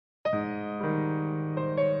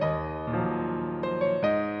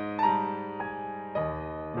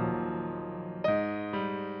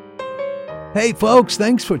Hey folks,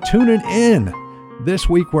 thanks for tuning in. This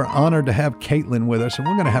week we're honored to have Caitlin with us, and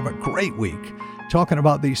we're going to have a great week talking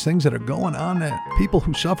about these things that are going on that people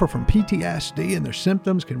who suffer from PTSD and their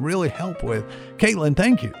symptoms can really help with. Caitlin,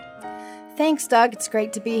 thank you. Thanks, Doug. It's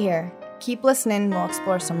great to be here. Keep listening. We'll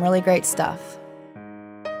explore some really great stuff.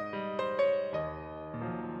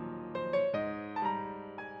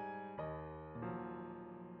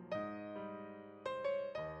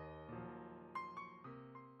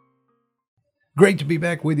 Great to be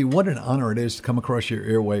back with you. What an honor it is to come across your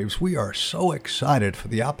airwaves. We are so excited for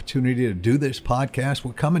the opportunity to do this podcast.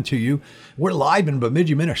 We're coming to you. We're live in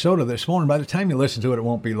Bemidji, Minnesota this morning. By the time you listen to it, it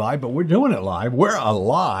won't be live, but we're doing it live. We're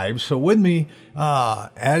alive. So with me,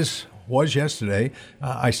 as was yesterday,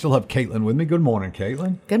 I still have Caitlin with me. Good morning,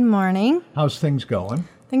 Caitlin. Good morning. How's things going?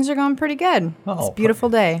 Things are going pretty good. It's a beautiful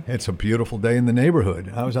day. It's a beautiful day in the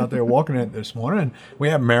neighborhood. I was out there walking it this morning, and we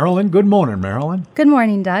have Marilyn. Good morning, Marilyn. Good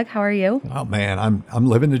morning, Doug. How are you? Oh, man, I'm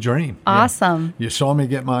living the dream. Awesome. Yeah. You saw me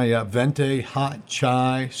get my Venti hot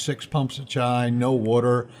chai, 6 pumps of chai, no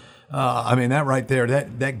water. That right there,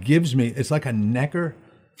 that gives me, it's like a necker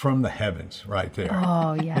from the heavens right there.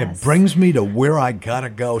 Oh, yes. It brings me to where I got to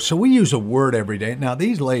go. So we use a word every day. Now,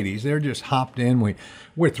 these ladies, they're just hopped in.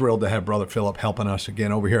 We're thrilled to have Brother Philip helping us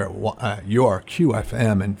again over here at Your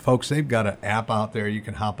QFM. And, folks, they've got an app out there. You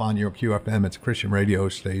can hop on Your QFM. It's a Christian radio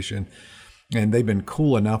station. And they've been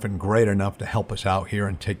cool enough and great enough to help us out here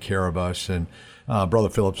and take care of us. And Brother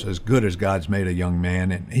Philip's as good as God's made a young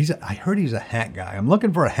man. And I heard he's a hat guy. I'm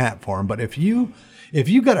looking for a hat for him. But if you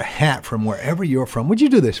got a hat from wherever you're from, would you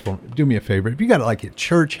do this for me? Do me a favor. If you got like a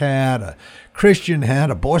church hat, a Christian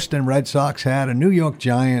hat, a Boston Red Sox hat, a New York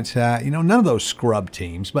Giants hat, none of those scrub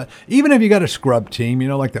teams. But even if you got a scrub team,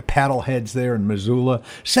 like the Paddleheads there in Missoula,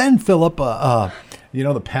 send Philip the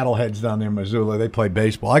Paddleheads down there in Missoula. They play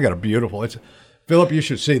baseball. I got a beautiful. Philip, you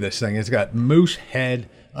should see this thing. It's got moose head.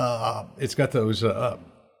 It's got those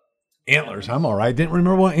antlers. I'm all right. Didn't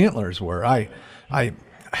remember what antlers were.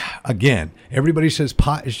 Again, everybody says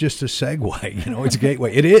pot is just a segue. It's a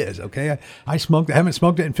gateway. It is, okay? I haven't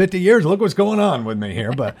smoked it in 50 years. Look what's going on with me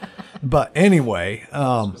here. But anyway,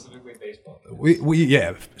 specifically baseball.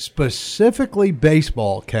 Specifically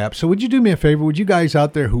baseball, Cap. So would you do me a favor? Would you guys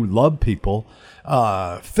out there who love people,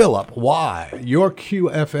 Philip, Your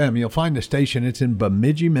QFM, you'll find the station. It's in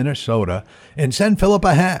Bemidji, Minnesota, and send Philip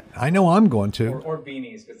a hat. I know I'm going to. Or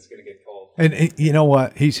beanies, because it's going to get cold. And you know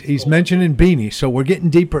what? He's mentioning beanies, so we're getting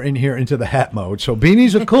deeper in here into the hat mode. So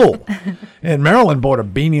beanies are cool. And Marilyn bought a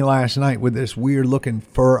beanie last night with this weird-looking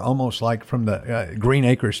fur, almost like from the Green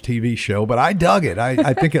Acres TV show. But I dug it.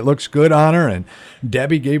 I think it looks good on her. And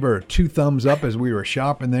Debbie gave her 2 thumbs up as we were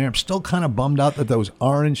shopping there. I'm still kind of bummed out that those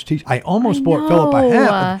orange tees. I almost bought Philip a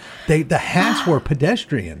hat. But the hats were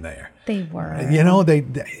pedestrian there. They were.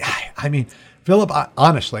 Philip,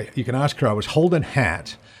 honestly, you can ask her. I was holding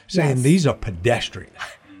hats, saying these are pedestrian.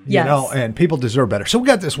 Yes. And people deserve better. So we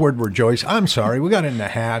got this word rejoice. I'm sorry. We got into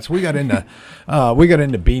hats. We got into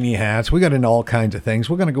beanie hats. We got into all kinds of things.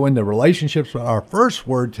 We're going to go into relationships. But our first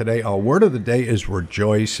word today, our word of the day is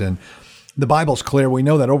rejoice. And the Bible's clear. We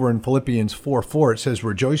know that over in Philippians 4:4, it says,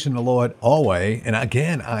 rejoice in the Lord always. And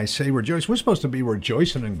again, I say rejoice. We're supposed to be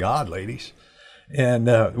rejoicing in God, ladies. And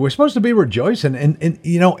we're supposed to be rejoicing. And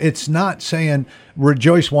it's not saying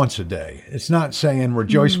rejoice once a day. It's not saying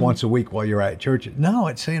rejoice once a week while you're at church. No,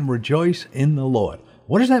 it's saying rejoice in the Lord.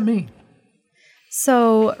 What does that mean?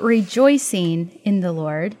 So rejoicing in the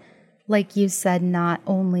Lord, like you said, not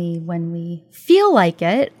only when we feel like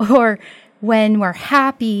it or when we're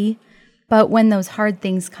happy, but when those hard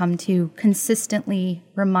things come, to consistently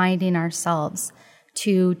reminding ourselves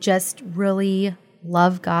to just really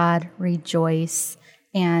love God, rejoice,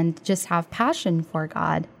 and just have passion for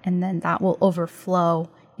God. And then that will overflow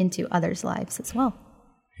into others' lives as well.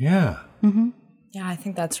 Yeah. Mm-hmm. Yeah, I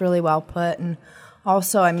think that's really well put. And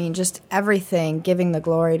also, just everything, giving the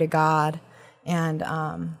glory to God and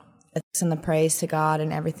and the praise to God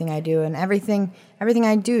in everything I do. And everything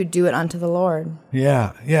I do it unto the Lord.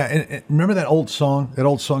 Yeah, yeah. And remember that old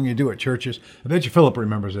song you do at churches? I bet you Philip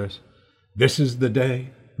remembers this. This is the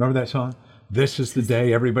day. Remember that song? This is the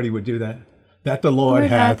day. Everybody would do that. That the Lord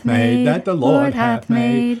hath made. That the Lord hath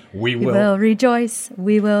made. We will rejoice.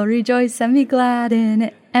 We will rejoice and be glad in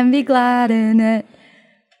it. And be glad in it.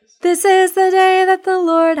 This is the day that the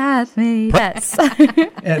Lord hath made. Yes.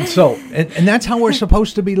 And so, and that's how we're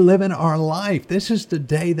supposed to be living our life. This is the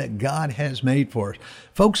day that God has made for us.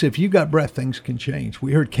 Folks, if you got breath, things can change.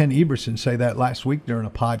 We heard Ken Eberson say that last week during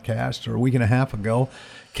a podcast or a week and a half ago.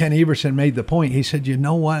 Ken Everson made the point. He said, you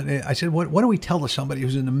know what? I said, what do we tell to somebody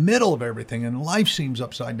who's in the middle of everything and life seems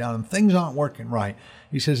upside down and things aren't working right?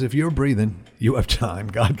 He says, if you're breathing, you have time.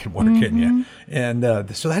 God can work in you. And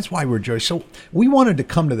so that's why we're joyous. So we wanted to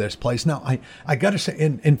come to this place. Now, I got to say,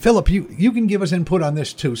 and Philip, you can give us input on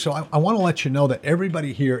this too. So I want to let you know that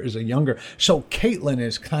everybody here is a younger. So Caitlin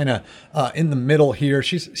is kind of in the middle here.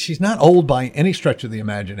 She's not old by any stretch of the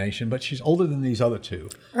imagination, but she's older than these other two.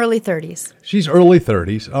 Early 30s. She's early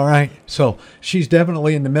 30s. All right. So she's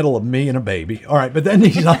definitely in the middle of me and a baby. All right. But then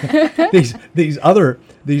these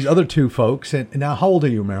other two folks. And now, how old are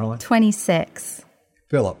you, Marilyn? 26.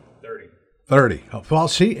 Philip? 30. Oh, well,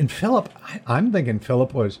 see, and Philip, I'm thinking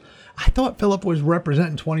I thought Philip was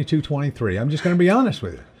representing 22, 23. I'm just going to be honest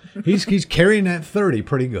with you. He's carrying that 30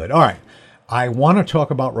 pretty good. All right. I want to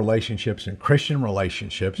talk about relationships and Christian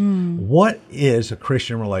relationships. What is a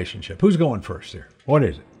Christian relationship? Who's going first here? What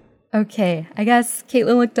is it? Okay, I guess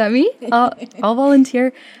Caitlin looked at me. I'll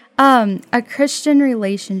volunteer. A Christian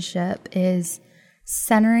relationship is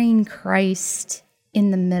centering Christ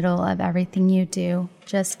in the middle of everything you do,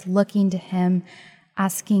 just looking to him,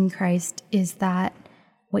 asking Christ, is that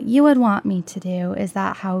what you would want me to do? Is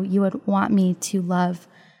that how you would want me to love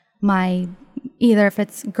my, either if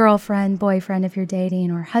it's girlfriend, boyfriend, if you're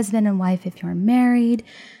dating, or husband and wife, if you're married,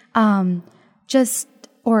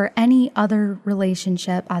 or any other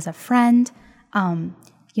relationship as a friend.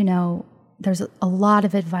 There's a lot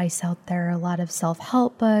of advice out there, a lot of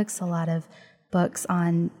self-help books, a lot of books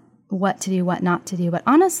on what to do, what not to do. But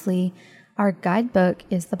honestly, our guidebook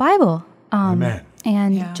is the Bible. Amen.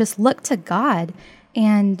 And just look to God.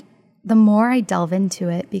 And the more I delve into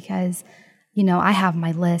it, because, I have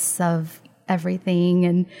my lists of everything,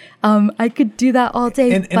 and I could do that all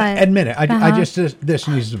day. And admit it, I just, this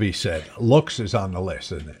needs to be said. Looks is on the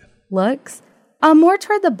list, isn't it? Looks? More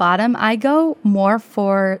toward the bottom. I go more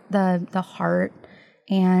for the heart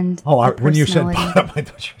and the when you said personality. bottom, I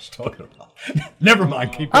thought you were talking about. Never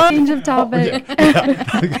mind. Keep going. Change of topic.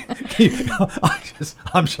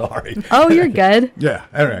 I'm sorry. Oh, you're good. Yeah.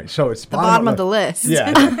 All right. So it's The bottom of the list.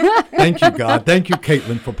 Yeah. Thank you, God. Thank you,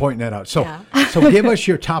 Caitlin, for pointing that out. So, so give us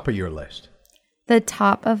your top of your list. The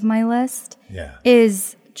top of my list Yeah.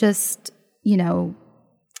 is just,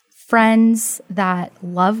 friends that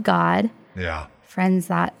love God, Yeah. friends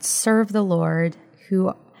that serve the Lord,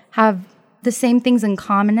 who have the same things in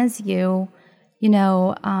common as you,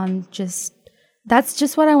 that's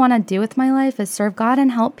just what I want to do with my life, is serve God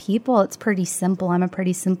and help people. It's pretty simple. I'm a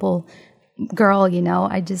pretty simple girl,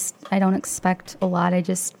 I don't expect a lot. I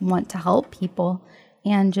just want to help people,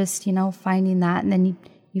 and just, finding that. And then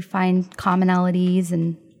you find commonalities,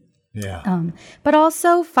 and but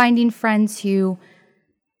also finding friends who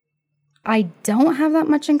I don't have that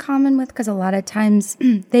much in common with, because a lot of times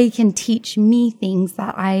they can teach me things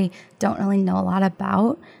that I don't really know a lot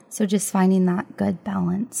about. So just finding that good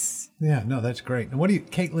balance. Yeah, no, that's great. And what do you,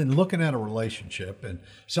 Caitlin, looking at a relationship, and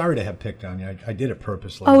sorry to have picked on you. I did it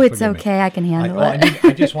purposely. Oh, it's Forgive okay. me. I can handle it.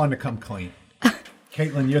 I just wanted to come clean.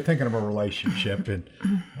 Caitlin, you're thinking of a relationship, and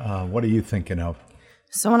what are you thinking of?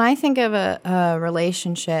 So when I think of a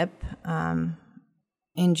relationship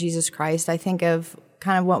in Jesus Christ, I think of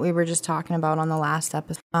kind of what we were just talking about on the last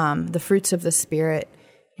episode, the fruits of the Spirit.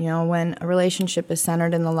 When a relationship is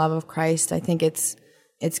centered in the love of Christ, I think it's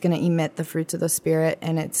going to emit the fruits of the Spirit,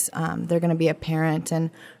 and they're going to be apparent.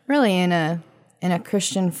 And really, in a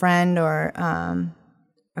Christian friend or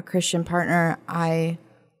a Christian partner, I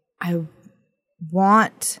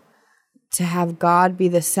want to have God be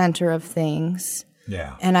the center of things.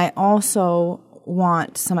 Yeah. And I also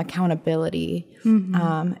want some accountability.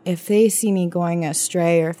 Mm-hmm. If they see me going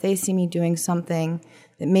astray, or if they see me doing something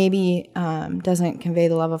that maybe doesn't convey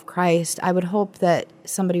the love of Christ, I would hope that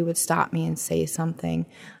somebody would stop me and say something.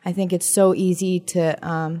 I think it's so easy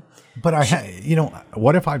to... But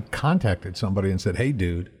what if I contacted somebody and said, hey,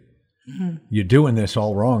 dude, you're doing this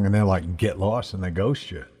all wrong, and they're like, get lost, and they ghost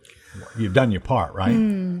you. You've done your part,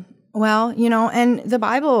 right? Well, and the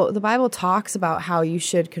Bible talks about how you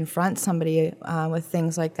should confront somebody with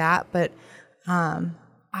things like that. But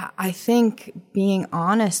I think being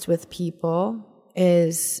honest with people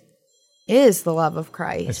is the love of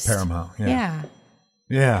Christ. It's paramount. Yeah.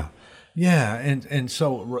 Yeah. Yeah. And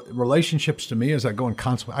so relationships to me, as I go in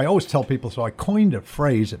constant, I always tell people, so I coined a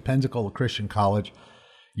phrase at Pensacola Christian College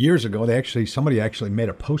years ago. Somebody actually made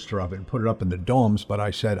a poster of it and put it up in the dorms, but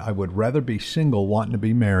I said, I would rather be single wanting to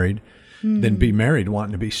be married than be married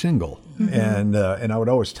wanting to be single. Mm-hmm. And I would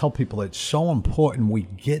always tell people it's so important we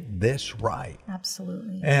get this right.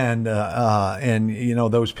 Absolutely. And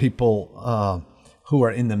those people who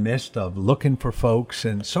are in the midst of looking for folks.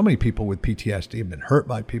 And so many people with PTSD have been hurt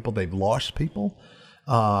by people. They've lost people.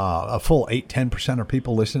 A full 10% of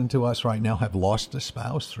people listening to us right now have lost a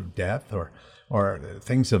spouse through death or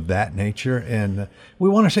things of that nature. And we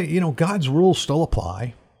want to say, God's rules still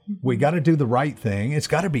apply. We got to do the right thing. It's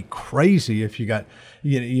got to be crazy if you got,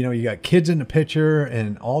 you got kids in the picture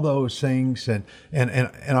and all those things. And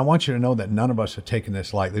I want you to know that none of us are taking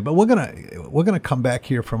this lightly. But we're gonna come back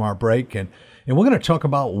here from our break and we're going to talk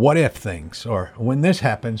about what if things, or when this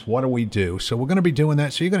happens, what do we do? So we're going to be doing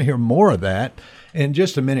that. So you're going to hear more of that in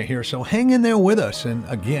just a minute here. So hang in there with us. And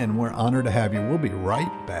again, we're honored to have you. We'll be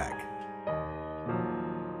right back.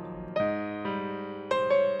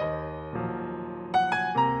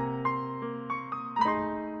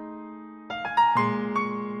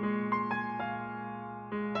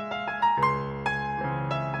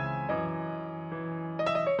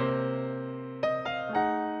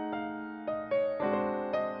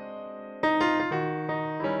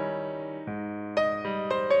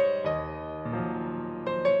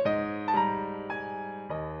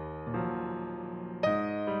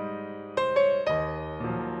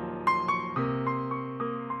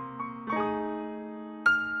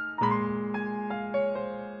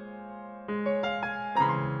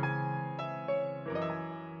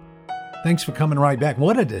 Thanks for coming right back.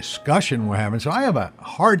 What a discussion we're having. So I have a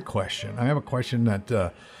hard question. I have a question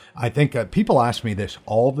that I think people ask me this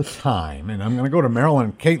all the time, and I'm going to go to Marilyn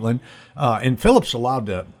and Caitlin. And Philip's allowed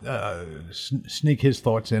to sneak his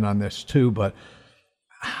thoughts in on this too, but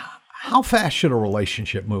how fast should a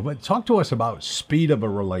relationship move? Talk to us about speed of a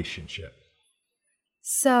relationship.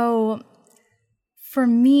 So for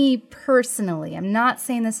me personally, I'm not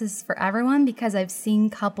saying this is for everyone because I've seen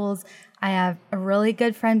couples. I have a really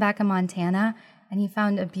good friend back in Montana, and he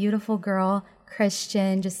found a beautiful girl,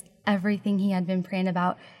 Christian, just everything he had been praying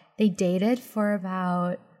about. They dated for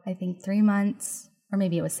about, I think, 3 months, or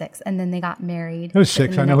maybe it was 6, and then they got married. It was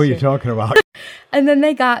 6. I know who you're talking about. And then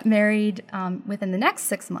they got married within the next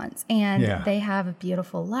 6 months, and they have a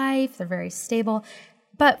beautiful life. They're very stable.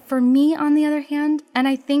 But for me, on the other hand, and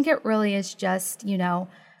I think it really is just,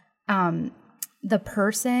 the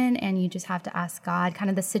person, and you just have to ask God, kind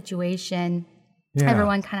of the situation. Yeah.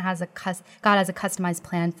 Everyone kind of has God has a customized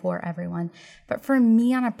plan for everyone. But for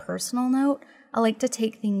me, on a personal note, I like to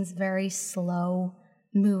take things very slow,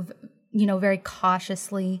 move, very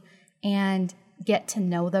cautiously, and get to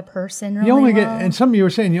know the person really well. And some of you were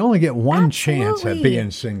saying you only get one chance at being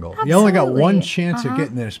single. You only got one chance at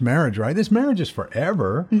getting this marriage right. This marriage is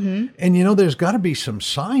forever. Mm-hmm. And there's got to be some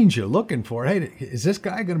signs you're looking for. Hey, is this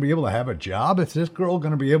guy going to be able to have a job? Is this girl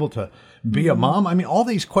going to be able to be a mom? I mean, all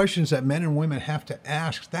these questions that men and women have to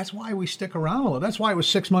ask. That's why we stick around a little. That's why it was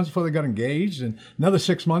 6 months before they got engaged and another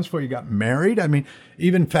 6 months before you got married. I mean,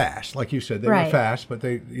 even fast, like you said, they were fast, but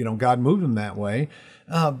they, God moved them that way.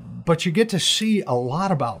 But you get to see a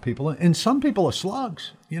lot about people, and some people are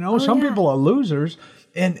slugs, some people are losers.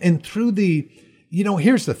 And through the,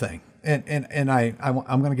 here's the thing. And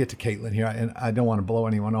I'm going to get to Caitlin here, and I don't want to blow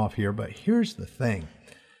anyone off here, but here's the thing.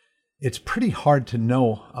 It's pretty hard to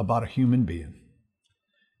know about a human being.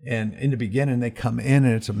 And in the beginning, they come in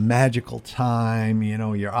and it's a magical time.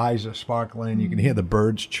 Your eyes are sparkling. You can hear the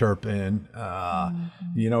birds chirping.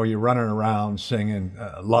 You're running around singing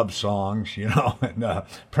love songs, and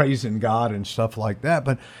praising God and stuff like that.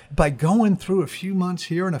 But by going through a few months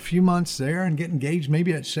here and a few months there and get engaged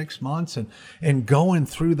maybe at 6 months and going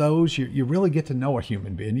through those, you really get to know a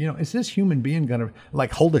human being. Is this human being going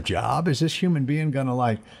to hold a job? Is this human being going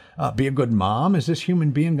to be a good mom? Is this human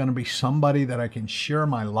being going to be somebody that I can share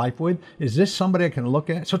my life with? Is this somebody I can look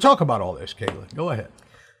at? So talk about all this, Caitlin. Go ahead.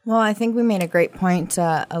 Well, I think we made a great point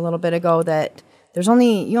a little bit ago that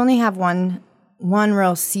you only have one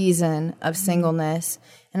real season of singleness,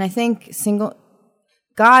 and I think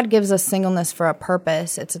God gives us singleness for a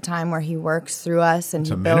purpose. It's a time where He works through us and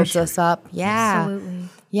He builds us up. Yeah, absolutely.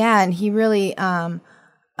 Yeah, and He really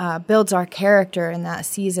builds our character in that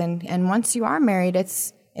season. And once you are married,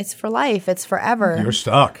 it's for life. It's forever. You're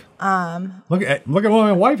stuck. Look at what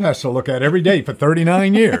my wife has to look at every day for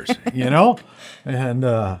 39 years, And,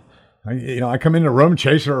 I come in the room,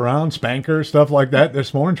 chase her around, spank her, stuff like that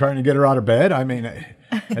this morning, trying to get her out of bed. I mean,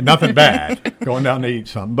 nothing bad, going down to eat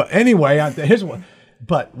something. But anyway, here's what.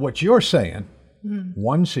 But what you're saying,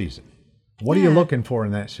 one season. What are you looking for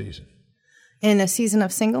in that season? In a season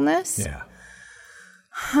of singleness? Yeah.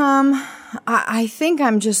 I think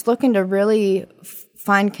I'm just looking to really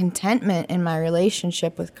find contentment in my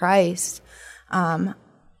relationship with Christ.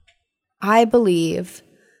 I believe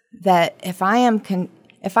that if I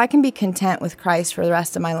can be content with Christ for the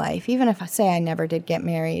rest of my life, even if I say I never did get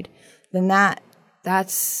married, then that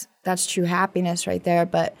that's true happiness right there.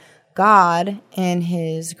 But God, in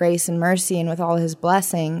His grace and mercy and with all His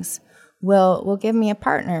blessings, will give me a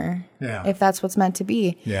partner if that's what's meant to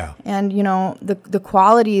be. Yeah. And, the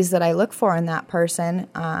qualities that I look for in that person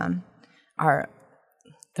are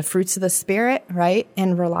the fruits of the Spirit, right?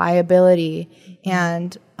 And reliability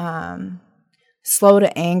and slow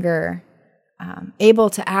to anger, able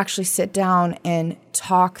to actually sit down and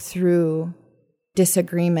talk through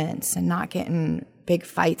disagreements and not get in big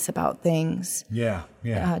fights about things. Yeah.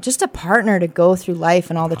 Just a partner to go through life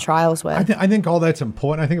and all the trials with. I think all that's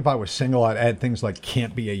important. I think if I was single, I'd add things like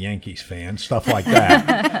can't be a Yankees fan, stuff like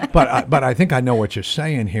that. but I think I know what you're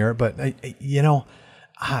saying here. But, I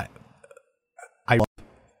love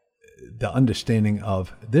the understanding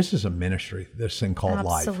of this is a ministry, this thing called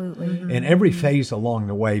life. Absolutely. And every phase along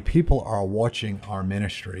the way, people are watching our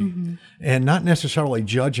ministry and not necessarily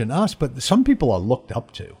judging us, but some people are looked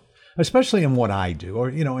up to. Especially in what I do, or,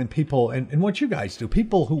 and people, and what you guys do.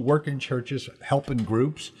 People who work in churches, helping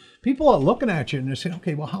groups, people are looking at you and they're saying,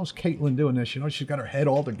 okay, well, how's Caitlin doing this? She's got her head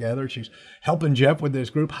all together. She's helping Jeff with this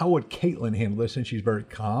group. How would Caitlin handle this? And she's very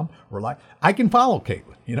calm, relaxed. I can follow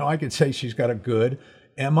Caitlin. I could say she's got a good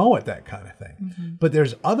MO at that kind of thing. But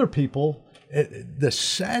there's other people. The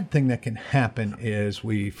sad thing that can happen is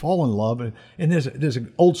we fall in love, and there's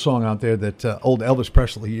an old song out there that old Elvis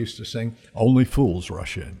Presley used to sing, "Only fools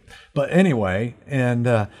rush in." But anyway, and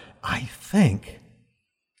I think,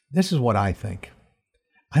 this is what I think.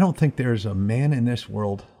 I don't think there's a man in this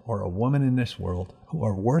world or a woman in this world who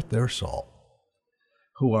are worth their salt,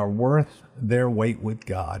 who are worth their weight with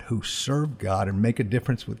God, who serve God and make a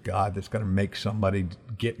difference with God that's going to make somebody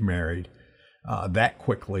get married that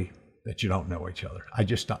quickly that you don't know each other. I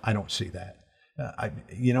don't see that.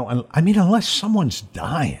 Unless someone's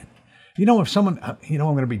dying. If someone, I'm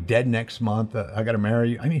going to be dead next month, I got to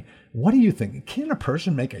marry you. What do you think? Can a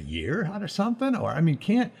person make a year out of something? Or,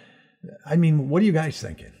 what are you guys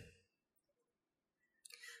thinking?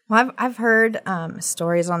 Well, I've heard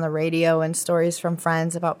stories on the radio and stories from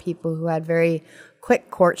friends about people who had very quick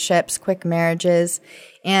courtships, quick marriages,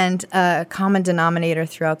 and a common denominator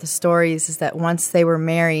throughout the stories is that once they were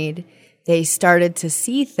married, they started to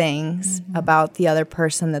see things about the other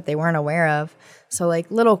person that they weren't aware of. So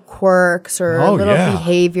like little quirks or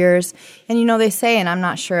behaviors. And, they say, and I'm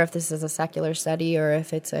not sure if this is a secular study or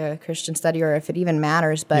if it's a Christian study or if it even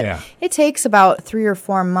matters, but it takes about 3 or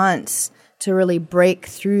 4 months to really break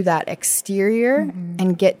through that exterior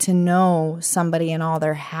and get to know somebody and all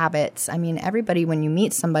their habits. Everybody, when you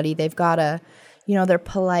meet somebody, they've got they're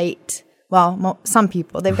polite. Well, some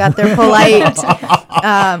people, they've got their polite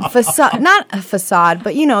facade, not a facade,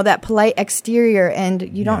 but that polite exterior,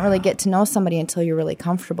 and you don't really get to know somebody until you're really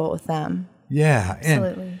comfortable with them. Yeah.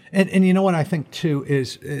 Absolutely. And you know what I think too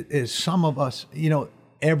is some of us,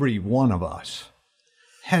 every one of us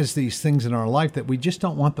has these things in our life that we just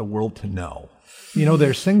don't want the world to know.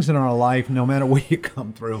 There's things in our life, no matter where you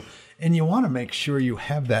come through, and you want to make sure you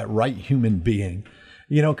have that right human being.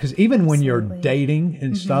 Because even when you're dating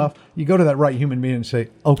and stuff, you go to that right human being and say,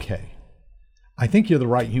 okay, I think you're the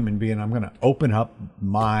right human being. I'm going to open up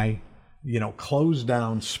my, closed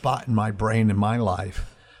down spot in my brain in my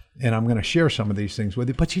life, and I'm going to share some of these things with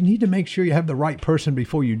you. But you need to make sure you have the right person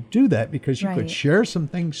before you do that, because you could share some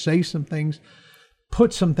things, say some things,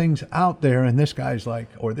 put some things out there, and this guy's like,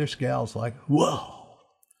 or this gal's like, whoa,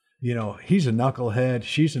 he's a knucklehead,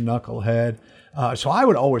 she's a knucklehead. So I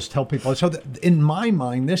would always tell people, so that in my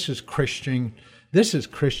mind, this is Christian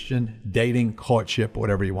dating, courtship,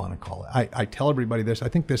 whatever you want to call it. I tell everybody this. I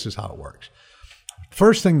think this is how it works.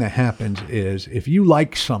 First thing that happens is if you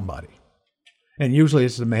like somebody, and usually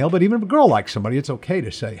it's a male, but even if a girl likes somebody, it's okay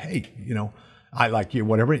to say, hey, I like you,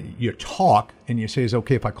 whatever. You talk and you say, it's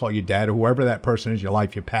okay if I call you dad or whoever that person is, your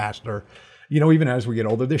life, your pastor. Even as we get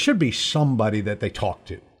older, there should be somebody that they talk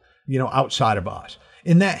to, outside of us.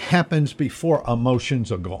 And that happens before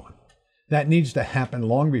emotions are gone. That needs to happen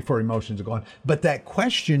long before emotions are gone. But that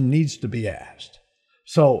question needs to be asked.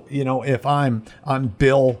 So, if I'm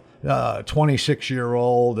Bill,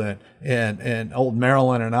 26-year-old, and old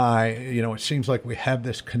Marilyn and I, it seems like we have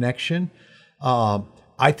this connection.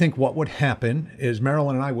 I think what would happen is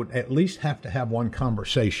Marilyn and I would at least have to have one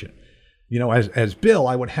conversation. As Bill,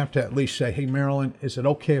 I would have to at least say, hey, Marilyn, is it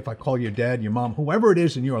okay if I call your dad, your mom, whoever it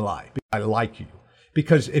is in your life? I like you.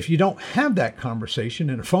 Because if you don't have that conversation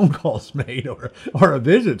and a phone call's made or a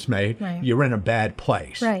visit's made, you're in a bad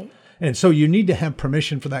place. Right. And so you need to have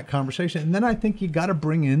permission for that conversation. And then I think you got to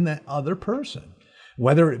bring in that other person,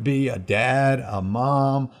 whether it be a dad, a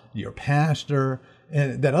mom, your pastor,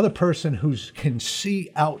 and that other person who can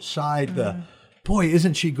see outside Boy,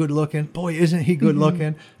 isn't she good looking? Boy, isn't he good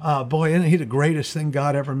looking? Boy, isn't he the greatest thing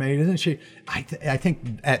God ever made? Isn't she? I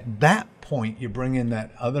think at that point you bring in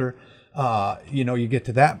that other, you get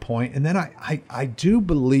to that point. And then I do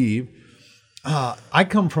believe, I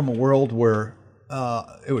come from a world where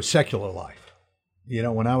it was secular life.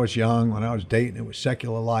 When I was young, when I was dating, it was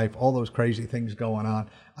secular life, all those crazy things going on.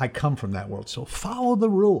 I come from that world. So follow the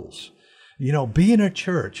rules. Be in a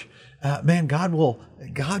church. Man, God will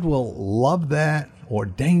love that,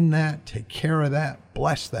 ordain that, take care of that,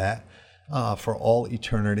 bless that for all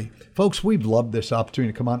eternity. Folks, we've loved this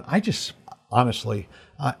opportunity to come on. I just got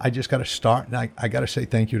to start, and I got to say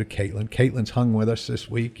thank you to Caitlin. Caitlin's hung with us this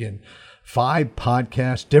week in 5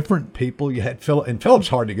 podcasts, different people. You had Philip, and Philip's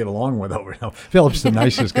hard to get along with over now. Philip's the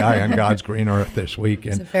nicest guy on God's green earth this week.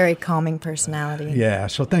 He's a very calming personality. Yeah,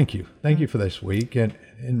 so thank you. Thank you for this week, and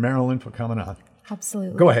Marilyn for coming on.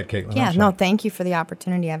 Absolutely. Go ahead, Caitlin. Yeah, no, thank you for the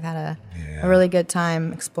opportunity. I've had a really good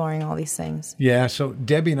time exploring all these things. Yeah, so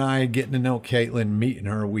Debbie and I getting to know Caitlin, meeting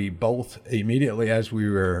her, we both immediately as we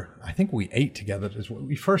were, I think we ate together. As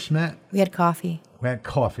we first met. We had coffee.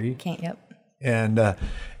 Yep.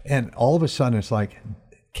 And all of a sudden it's like,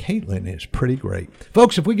 Caitlin is pretty great.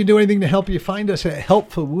 Folks, if we can do anything to help you, find us at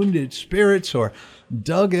Help for Wounded Spirits or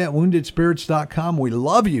Doug at woundedspirits.com. We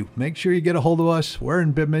love you. Make sure you get a hold of us. We're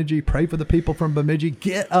in Bemidji. Pray for the people from Bemidji.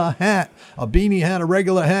 Get a hat, a beanie hat, a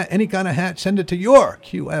regular hat, any kind of hat. Send it to your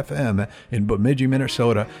QFM in Bemidji,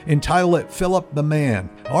 Minnesota. Entitle it Philip the Man.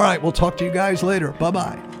 All right, we'll talk to you guys later.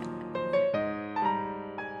 Bye-bye.